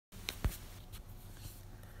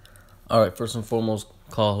Alright, first and foremost,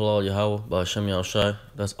 call halal Yahweh by Hashem Yahushai.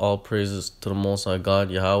 That's all praises to the Most High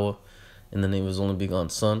God, Yahweh, in the name of His only begotten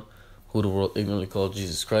Son, who the world ignorantly called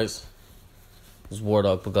Jesus Christ. This is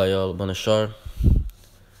Wardock Bagayal Banashar,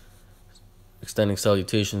 extending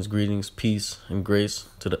salutations, greetings, peace, and grace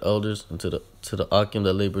to the elders and to the Akim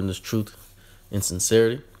that labor in this truth in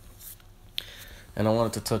sincerity. And I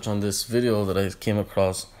wanted to touch on this video that I came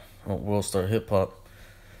across on World Star Hip Hop,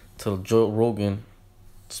 till Joe Rogan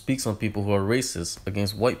speaks on people who are racist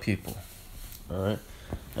against white people. Alright?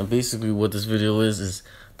 And basically what this video is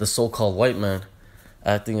the so-called white man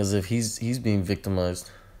acting as if he's being victimized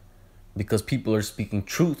because people are speaking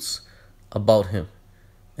truths about him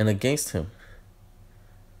and against him.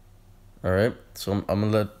 Alright? So I'm gonna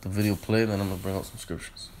let the video play, then I'm gonna bring out some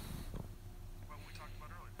scriptures.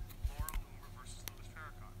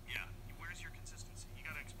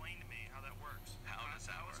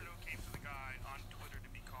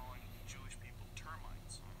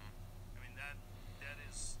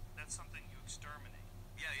 Something you exterminate.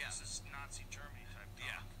 Yeah. This is Nazi Germany type talk.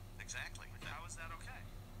 Yeah, exactly. Like, how is that okay?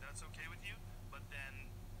 That's okay with you? But then,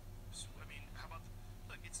 I mean, how about,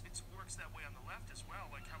 look, it works that way on the left as well.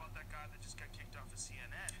 Like, how about that guy that just got kicked off of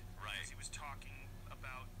CNN? Right. Because he was talking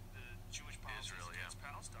about the Jewish policies against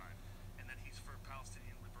Palestine, and that he's for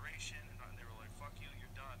Palestinian liberation, and they were like, fuck you,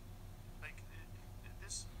 you're done. Like,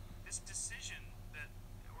 this decision that,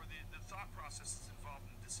 or the thought process that's involved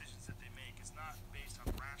in the decisions that they make is not based on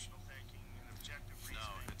rational thinking and objective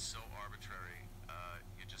reasoning. No, it's so arbitrary.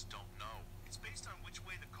 You just don't know. It's based on which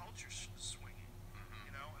way the culture's swinging,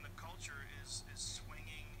 you know, and the culture is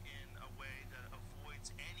swinging in a way that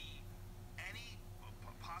avoids any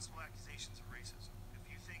possible accusations of racism. If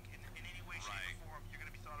you think in any way, shape, or form you're going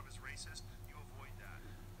to be thought of as racist, you avoid that.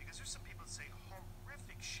 Because there's some people that say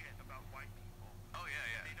horrific shit about white people. Oh,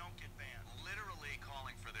 yeah. And they don't get banned. Literally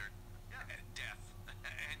calling for their death.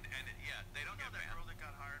 And yeah, they don't get banned. That girl that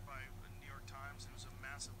got hired by the New York Times, there was a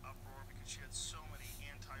massive uproar because she had so many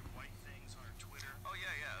anti-white things on her Twitter. Oh,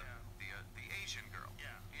 yeah. The Asian girl.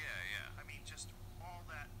 Yeah. I mean, just all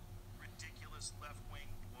that ridiculous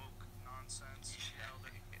left-wing woke nonsense. You know,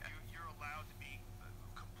 that you're allowed to be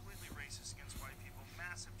completely racist against white people,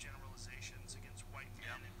 massive generalizations against white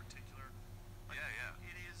men in particular. Like,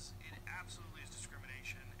 it absolutely is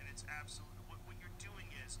discrimination, and it's absolutely what you're doing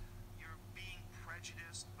is you're being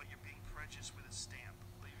prejudiced, but you're being prejudiced with a stamp.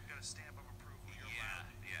 Like, you've got a stamp of approval.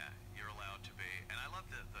 You're allowed to be. And I love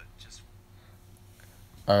the just.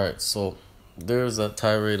 Alright, so there's a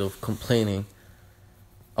tirade of complaining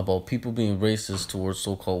about people being racist towards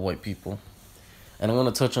so-called white people. And I'm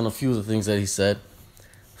going to touch on a few of the things that he said.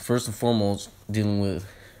 First and foremost, dealing with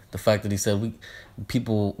the fact that he said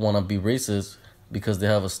people want to be racist because they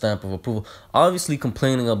have a stamp of approval. Obviously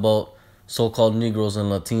complaining about so-called Negroes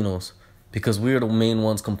and Latinos because we are the main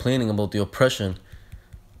ones complaining about the oppression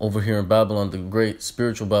over here in Babylon, the great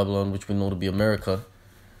spiritual Babylon, which we know to be America.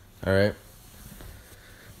 All right.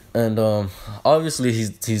 And obviously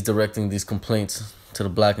he's directing these complaints to the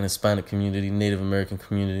Black and Hispanic community, Native American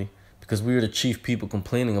community, because we are the chief people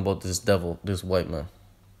complaining about this devil, this white man.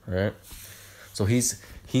 All right. So he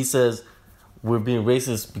says we're being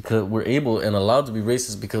racist because we're able and allowed to be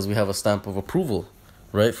racist because we have a stamp of approval,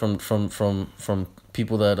 right? From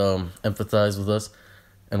people that empathize with us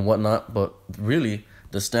and whatnot. But really,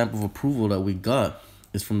 the stamp of approval that we got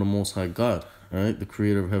is from the Most High God, all right? The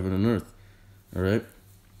creator of heaven and earth, all right?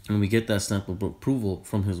 And we get that stamp of approval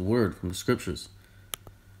from his word, from the scriptures,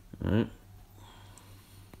 all right?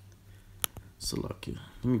 Salakia.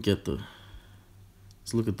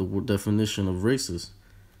 Let's look at the definition of racist,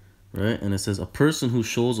 right? And it says, a person who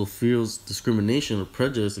shows or feels discrimination or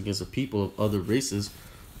prejudice against a people of other races,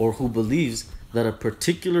 or who believes that a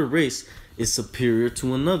particular race is superior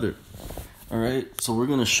to another. All right, so we're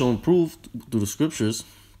going to show and prove through the scriptures,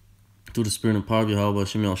 through the spirit and power of Yahweh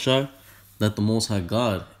Hashem Yahushai, that the Most High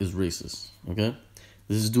God is racist. Okay,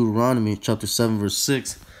 this is Deuteronomy chapter 7 verse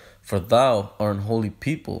 6. For thou art an holy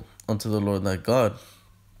people unto the Lord thy God.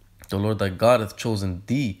 The Lord thy God hath chosen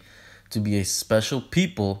thee to be a special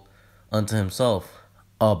people unto himself,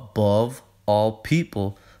 above all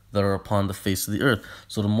people that are upon the face of the earth.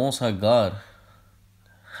 So the Most High God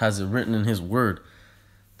has it written in his word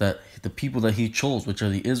that the people that he chose, which are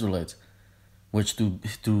the Israelites, which through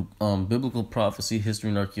biblical prophecy, history,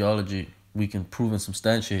 and archaeology, we can prove and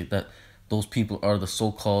substantiate that those people are the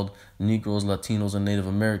so-called Negroes, Latinos, and Native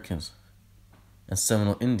Americans, and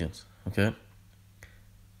Seminole Indians, okay?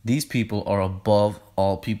 These people are above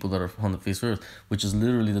all people that are on the face of earth, which is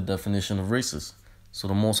literally the definition of racist. So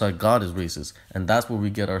the Most High God is racist, and that's where we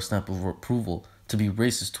get our stamp of approval to be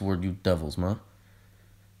racist toward you devils, man.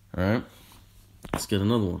 All right, let's get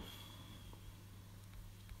another one.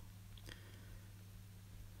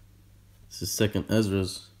 This is 2nd Ezra,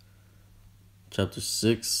 chapter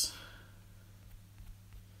 6.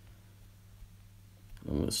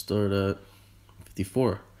 I'm going to start at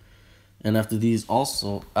 54. And after these,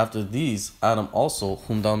 Adam also,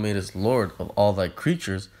 whom thou madest Lord of all thy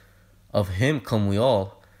creatures, of him come we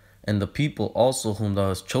all, and the people also whom thou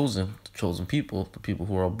hast chosen, the chosen people, the people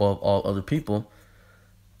who are above all other people.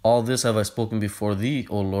 All this have I spoken before thee,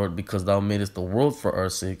 O Lord, because thou madest the world for our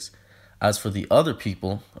sakes. As for the other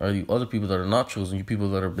people, or you other people that are not chosen, you people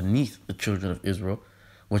that are beneath the children of Israel,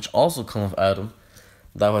 which also come of Adam,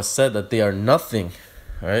 thou hast said that they are nothing.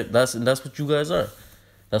 All right, that's what you guys are.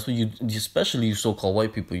 That's what you, especially you so-called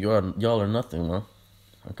white people, y'all are nothing, man.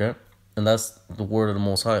 Okay, and that's the word of the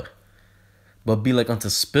Most High. But be like unto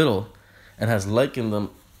spittle, and has likened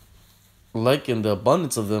the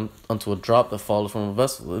abundance of them unto a drop that falleth from a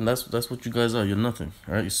vessel, and that's what you guys are. You're nothing.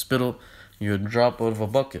 All right, you spittle, you're a drop out of a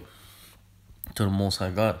bucket to the Most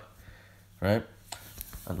High God, right?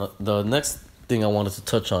 And the next thing I wanted to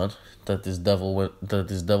touch on that this devil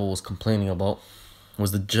was complaining about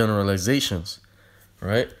was the generalizations,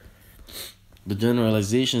 right? The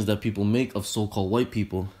generalizations that people make of so-called white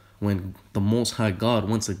people when the Most High God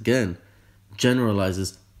once again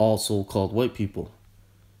generalizes all so-called white people.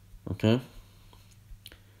 Okay?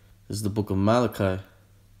 This is the book of Malachi,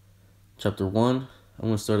 chapter 1. I'm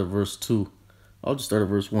going to start at verse 2. I'll just start at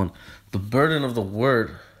verse 1. The burden of the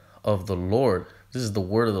word of the Lord. This is the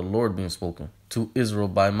word of the Lord being spoken to Israel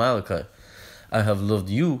by Malachi. I have loved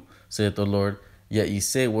you, saith the Lord, yet ye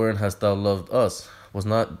say, wherein hast thou loved us? Was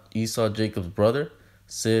not Esau Jacob's brother,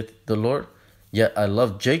 saith the Lord? Yet I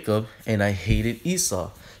loved Jacob, and I hated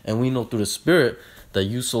Esau. And we know through the Spirit that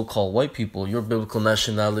you so-called white people, your biblical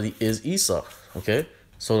nationality is Esau. Okay?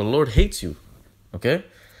 So the Lord hates you. Okay?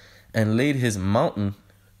 And laid his mountain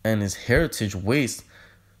and his heritage waste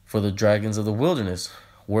for the dragons of the wilderness.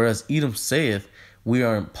 Whereas Edom saith, we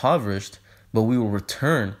are impoverished, but we will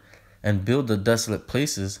return and build the desolate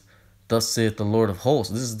places. Thus saith the Lord of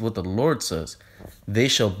hosts. This is what the Lord says. They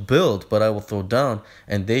shall build, but I will throw down,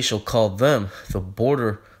 and they shall call them the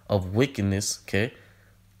border of wickedness. Okay?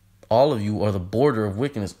 All of you are the border of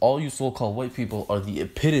wickedness. All you so-called white people are the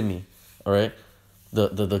epitome, all right?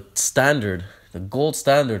 The standard, the gold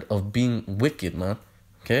standard of being wicked, man.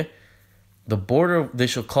 Okay? They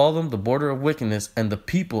shall call them the border of wickedness, and the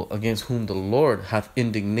people against whom the Lord hath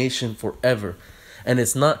indignation forever. And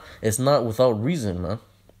it's not without reason, man.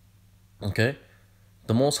 Okay?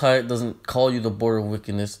 The Most High doesn't call you the border of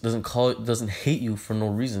wickedness, doesn't hate you for no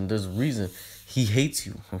reason. There's a reason. He hates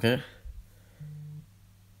you, okay?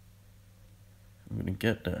 I'm gonna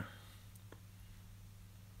get there.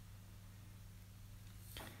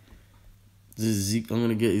 I'm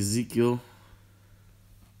gonna get Ezekiel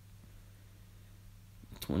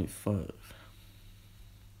 25.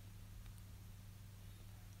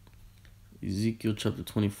 Ezekiel chapter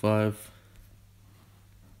 25.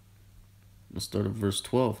 Let's start at verse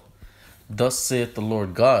 12. Thus saith the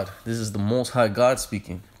Lord God. This is the Most High God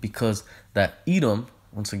speaking. Because that Edom,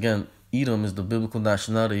 once again, Edom is the biblical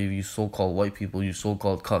nationality of you so-called white people, you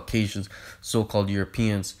so-called Caucasians, so-called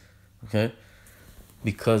Europeans. Okay?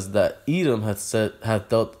 Because that Edom hath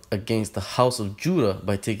dealt against the house of Judah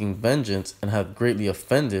by taking vengeance, and hath greatly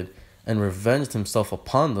offended and revenged himself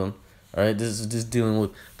upon them. All right, this is dealing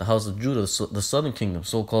with the house of Judah, the southern kingdom,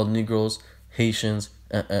 so-called Negroes, Haitians,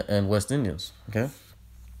 and West Indians. Okay.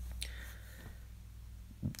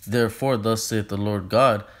 Therefore, thus saith the Lord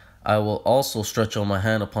God, I will also stretch out my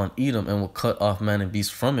hand upon Edom, and will cut off man and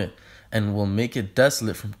beast from it, and will make it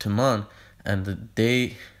desolate from Teman, and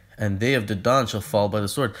they of Dedan shall fall by the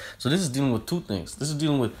sword. So this is dealing with two things. This is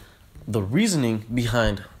dealing with the reasoning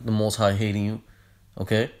behind the Most High hating you,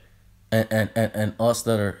 okay, and us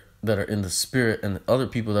that are in the spirit, and other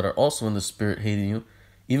people that are also in the spirit hating you,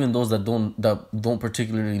 even those that don't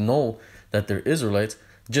particularly know that they're Israelites.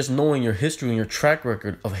 Just knowing your history and your track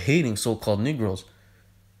record of hating so-called Negroes.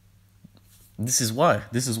 This is why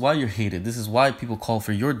you're hated. This is why people call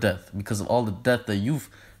for your death, because of all the death that you've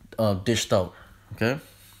dished out. Okay.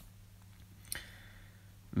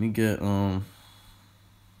 Let me get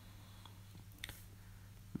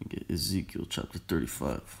Ezekiel chapter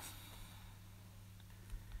 35.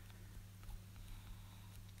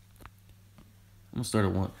 I'm going to start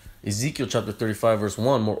at 1. Ezekiel chapter 35 verse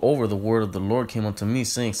 1. Moreover, the word of the Lord came unto me,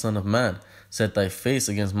 saying, Son of man, set thy face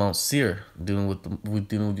against Mount Seir. Dealing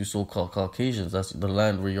with you so-called Caucasians. That's the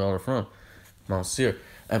land where y'all are from. Mount Seir.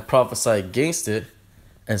 And prophesy against it,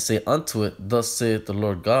 and say unto it, Thus saith the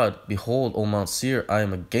Lord God, Behold, O Mount Seir, I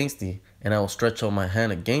am against thee, and I will stretch out my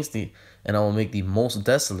hand against thee, and I will make thee most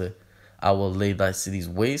desolate. I will lay thy cities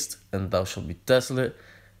waste, and thou shalt be desolate,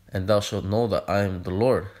 and thou shalt know that I am the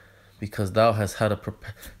Lord, because thou hast had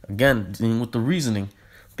again, dealing with the reasoning,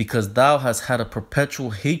 because thou hast had a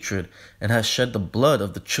perpetual hatred, and hast shed the blood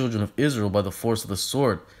of the children of Israel by the force of the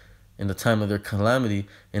sword, in the time of their calamity,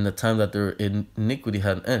 in the time that their iniquity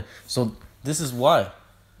had an end. So this is why.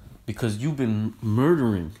 Because you've been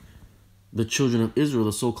murdering the children of Israel,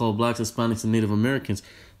 the so-called blacks, Hispanics, and Native Americans.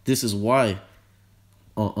 This is why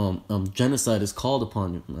genocide is called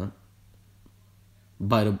upon you, man.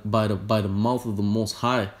 By the mouth of the Most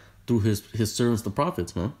High through his servants, the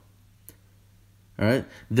prophets, man. All right.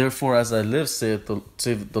 Therefore, as I live, saith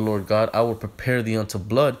the Lord God, I will prepare thee unto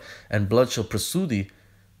blood, and blood shall pursue thee.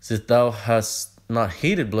 Since thou hast not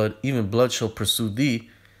hated blood, even blood shall pursue thee.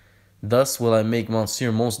 Thus will I make Mount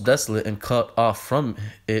Seir most desolate, and cut off from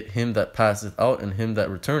it him that passeth out, and him that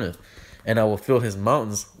returneth. And I will fill his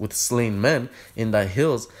mountains with slain men in thy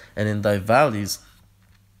hills and in thy valleys,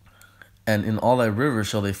 and in all thy rivers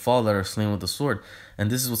shall they fall that are slain with the sword. And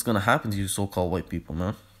this is what's going to happen to you so-called white people,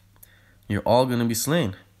 man. You're all going to be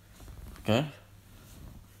slain. Okay?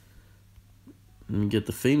 Let me get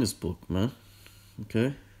the famous book, man.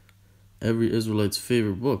 Okay? Every Israelite's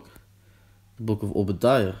favorite book. The book of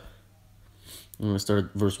Obadiah. I'm going to start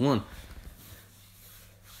at verse 1.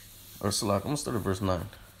 Or Salak, I'm going to start at verse 9.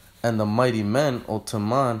 And the mighty men, O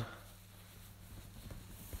Taman,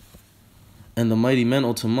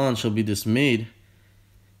 shall be dismayed,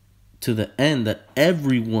 to the end that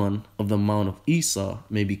every one of the mount of Esau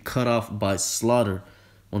may be cut off by slaughter.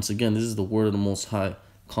 Once again, this is the word of the Most High,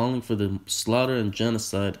 calling for the slaughter and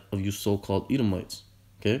genocide of you so-called Edomites.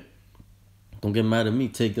 Okay? Don't get mad at me.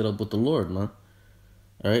 Take it up with the Lord, man.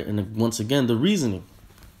 All right? And once again, the reasoning.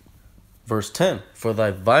 Verse 10, for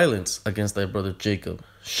thy violence against thy brother Jacob,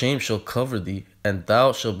 shame shall cover thee, and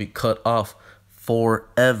thou shalt be cut off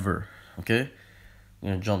forever. Okay? I'm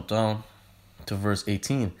going to jump down to verse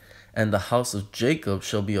 18. And the house of Jacob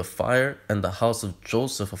shall be a fire, and the house of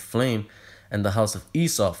Joseph a flame, and the house of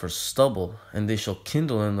Esau for stubble, and they shall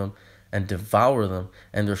kindle in them and devour them,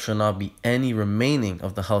 and there shall not be any remaining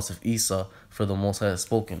of the house of Esau, for the Most High has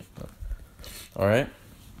spoken. All right?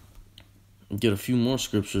 Get a few more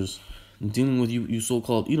scriptures dealing with you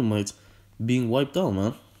so-called Edomites being wiped out,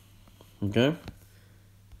 man. Okay?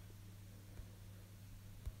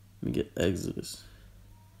 Let me get Exodus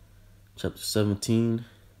chapter 17,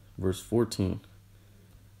 verse 14.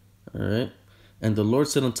 All right? And the Lord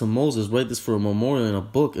said unto Moses, write this for a memorial in a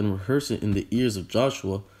book, and rehearse it in the ears of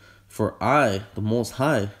Joshua. For I, the Most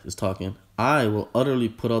High, is talking, I will utterly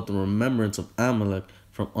put out the remembrance of Amalek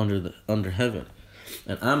from under heaven.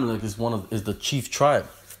 And Amalek is the chief tribe.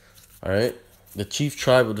 All right? The chief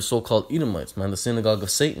tribe of the so-called Edomites, man. The synagogue of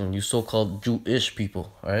Satan, you so-called Jewish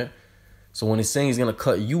people. All right? So when he's saying he's going to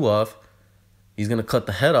cut you off, he's going to cut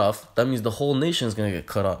the head off, that means the whole nation is going to get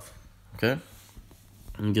cut off. Okay?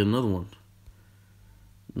 Let me get another one.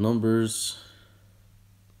 Numbers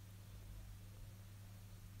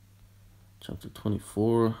chapter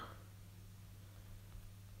 24,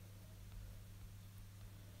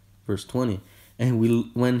 verse 20.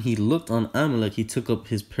 And when he looked on Amalek, he took up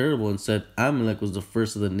his parable and said, Amalek was the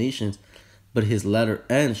first of the nations, but his latter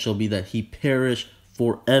end shall be that he perish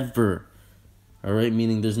forever. All right,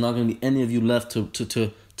 meaning there's not going to be any of you left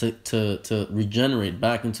to regenerate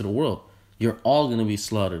back into the world. You're all going to be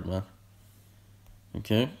slaughtered, man.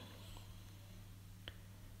 Okay?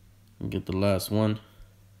 And get the last one.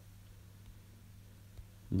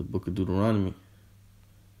 In the book of Deuteronomy,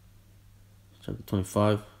 chapter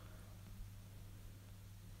 25,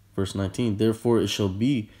 verse 19. Therefore it shall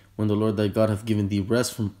be, when the Lord thy God hath given thee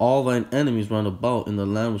rest from all thine enemies round about in the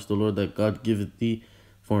land which the Lord thy God giveth thee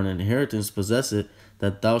for an inheritance, possess it,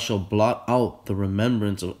 that thou shalt blot out the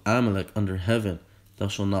remembrance of Amalek under heaven. Thou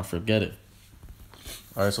shalt not forget it.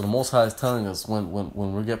 All right, so the Most High is telling us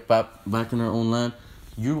when we get back in our own land,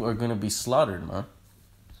 you are going to be slaughtered, man.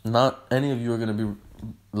 Not any of you are going to be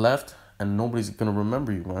left, and nobody's going to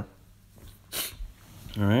remember you, man.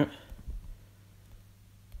 All right?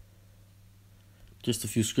 Just a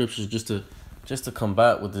few scriptures just to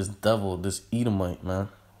combat what this devil, this Edomite, man,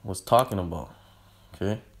 was talking about.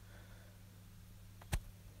 Okay?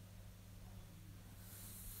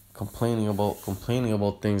 Complaining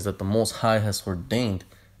about things that the Most High has ordained,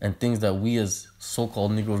 and things that we as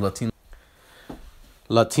so-called Negroes,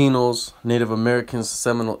 Latinos, Native Americans,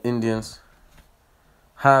 Seminole Indians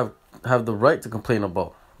have the right to complain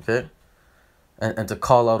about, okay? And to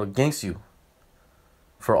call out against you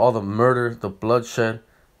for all the murder, the bloodshed,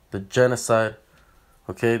 the genocide,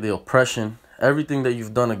 okay, the oppression, everything that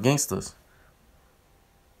you've done against us.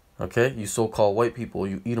 Okay, you so-called white people,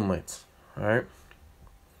 you Edomites, all right,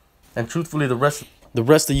 and truthfully, the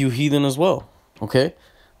rest of you heathen as well. Okay,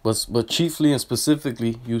 but chiefly and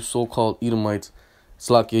specifically, you so-called Edomites,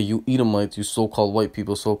 Slakia, you Edomites, you so-called white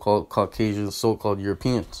people, so-called Caucasians, so-called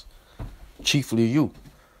Europeans, chiefly you.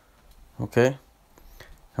 Okay,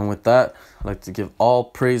 and with that, I'd like to give all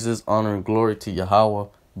praises, honor, and glory to Yahweh,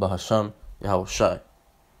 Bahasham, Yahweh Shai,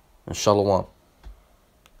 and Shalom.